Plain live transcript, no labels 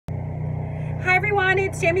Hi everyone,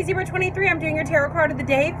 it's jamiezebra23. I'm doing your tarot card of the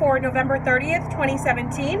day for November 30th,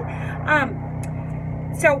 2017.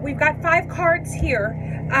 So we've got 5 cards here.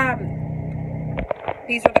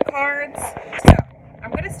 These are the cards. So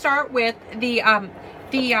I'm going to start with the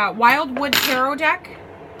Wildwood Tarot deck.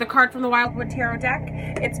 The card from the Wildwood Tarot deck.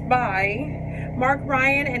 It's by Mark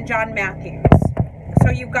Ryan and John Matthews.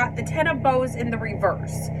 So you've got the 10 of Bows in the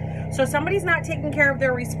reverse. So somebody's not taking care of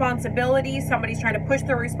their responsibilities. Somebody's trying to push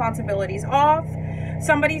their responsibilities off.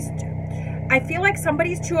 I feel like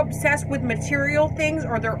somebody's too obsessed with material things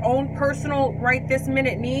or their own personal right this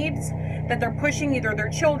minute needs that they're pushing either their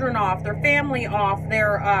children off, their family off,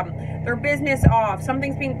 their business off.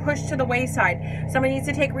 Something's being pushed to the wayside. Somebody needs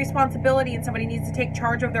to take responsibility and somebody needs to take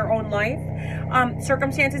charge of their own life.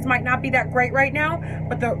 Circumstances might not be that great right now,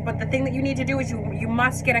 but the thing that you need to do is you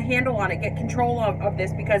must get a handle on it, get control of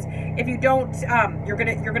this, because if you don't, you're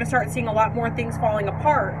gonna start seeing a lot more things falling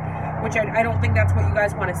apart, which I don't think that's what you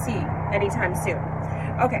guys want to see anytime soon.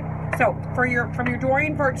 Okay, so from your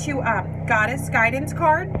Doreen Virtue Goddess Guidance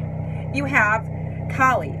card, you have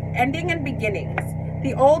Kali, ending and beginnings.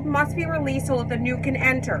 The old must be released so that the new can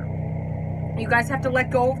enter. You guys have to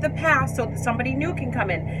let go of the past so that somebody new can come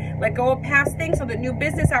in. Let go of past things so that new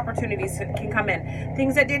business opportunities can come in.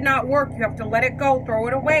 Things that did not work, you have to let it go, throw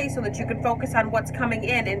it away so that you can focus on what's coming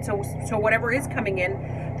in. And so whatever is coming in,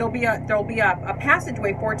 there'll be a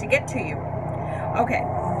passageway for it to get to you. Okay,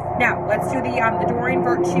 now let's do the Doreen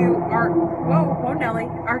Virtue art. Whoa, Nelly.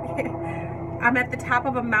 I'm at the top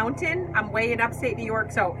of a mountain. I'm way in upstate New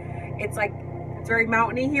York, so it's very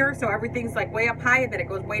mountainy here, so everything's like way up high and then it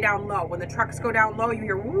goes way down low. When the trucks go down low, you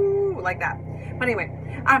hear woo like that. But anyway,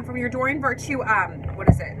 from your Doreen Virtue, what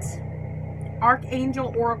is it?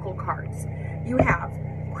 Archangel Oracle cards. You have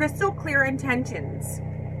Crystal Clear Intentions.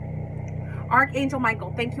 Archangel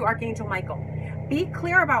Michael, thank you, Archangel Michael. Be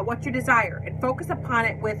clear about what you desire and focus upon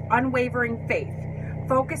it with unwavering faith.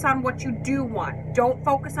 Focus on what you do want. Don't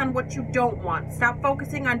focus on what you don't want. Stop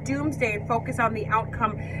focusing on doomsday and focus on the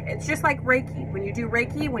outcome. It's just like Reiki. When you do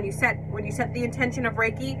Reiki, when you set the intention of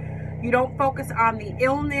Reiki, you don't focus on the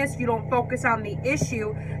illness, you don't focus on the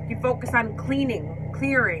issue, you focus on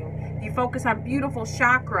clearing. You focus on beautiful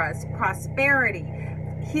chakras, prosperity,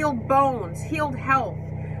 healed bones, healed health.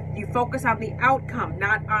 You focus on the outcome,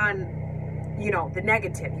 not on, the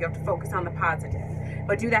negative. You have to focus on the positive.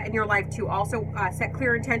 But do that in your life too. Also, set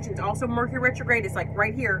clear intentions. Also, Mercury retrograde is like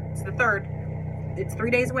right here. It's the 3rd. It's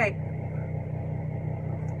 3 days away.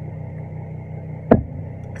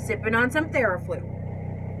 Sipping on some Theraflu.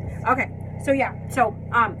 Okay, so yeah. So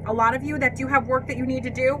a lot of you that do have work that you need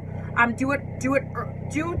to do,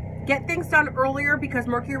 get things done earlier, because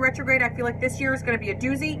Mercury retrograde, I feel like this year is going to be a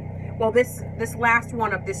doozy. Well, this last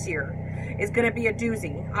one of this year is going to be a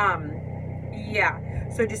doozy. Yeah.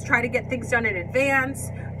 So just try to get things done in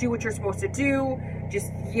advance. Do what you're supposed to do.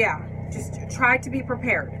 Just try to be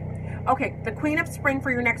prepared. Okay, the Queen of Spring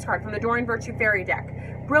for your next card from the Doreen Virtue Fairy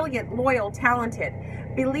deck. Brilliant, loyal, talented.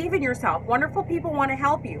 Believe in yourself. Wonderful people want to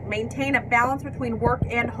help you. Maintain a balance between work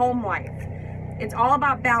and home life. It's all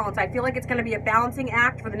about balance. I feel like it's going to be a balancing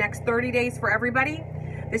act for the next 30 days for everybody.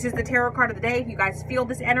 This is the tarot card of the day. If you guys feel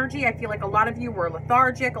this energy, I feel like a lot of you were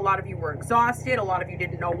lethargic. A lot of you were exhausted. A lot of you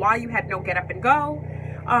didn't know why. You had no get up and go.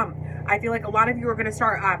 I feel like a lot of you are going to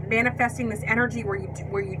start manifesting this energy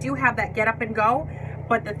where you do have that get up and go.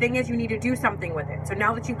 But the thing is, you need to do something with it. So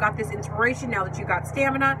now that you've got this inspiration, now that you've got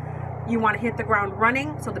stamina, you want to hit the ground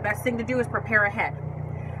running. So the best thing to do is prepare ahead.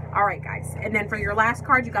 All right, guys. And then for your last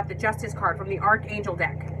card, you got the Justice card from the Archangel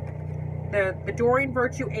deck. The Doreen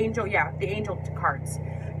Virtue Angel, the Angel cards.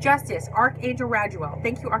 Justice, Archangel Raduel.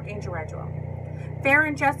 Thank you, Archangel Raduel. Fair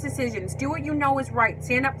and just decisions. Do what you know is right.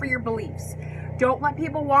 Stand up for your beliefs. Don't let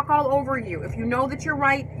people walk all over you. If you know that you're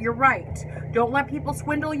right, you're right. Don't let people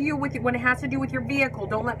swindle you when it has to do with your vehicle.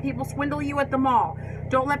 Don't let people swindle you at the mall.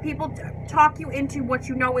 Don't let people talk you into what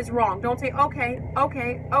you know is wrong. Don't say, okay.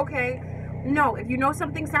 No, if you know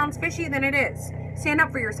something sounds fishy, then it is. Stand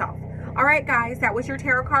up for yourself. All right, guys, that was your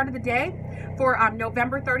tarot card of the day for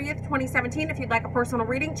November 30th, 2017. If you'd like a personal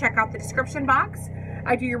reading, check out the description box.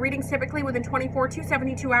 I do your readings typically within 24 to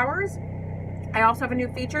 72 hours. I also have a new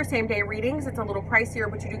feature, same day readings. It's a little pricier,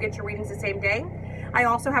 but you do get your readings the same day. I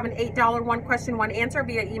also have an $8 one question, one answer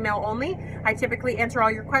via email only. I typically answer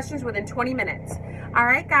all your questions within 20 minutes. All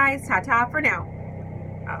right, guys, ta-ta for now.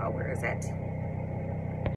 Where is it?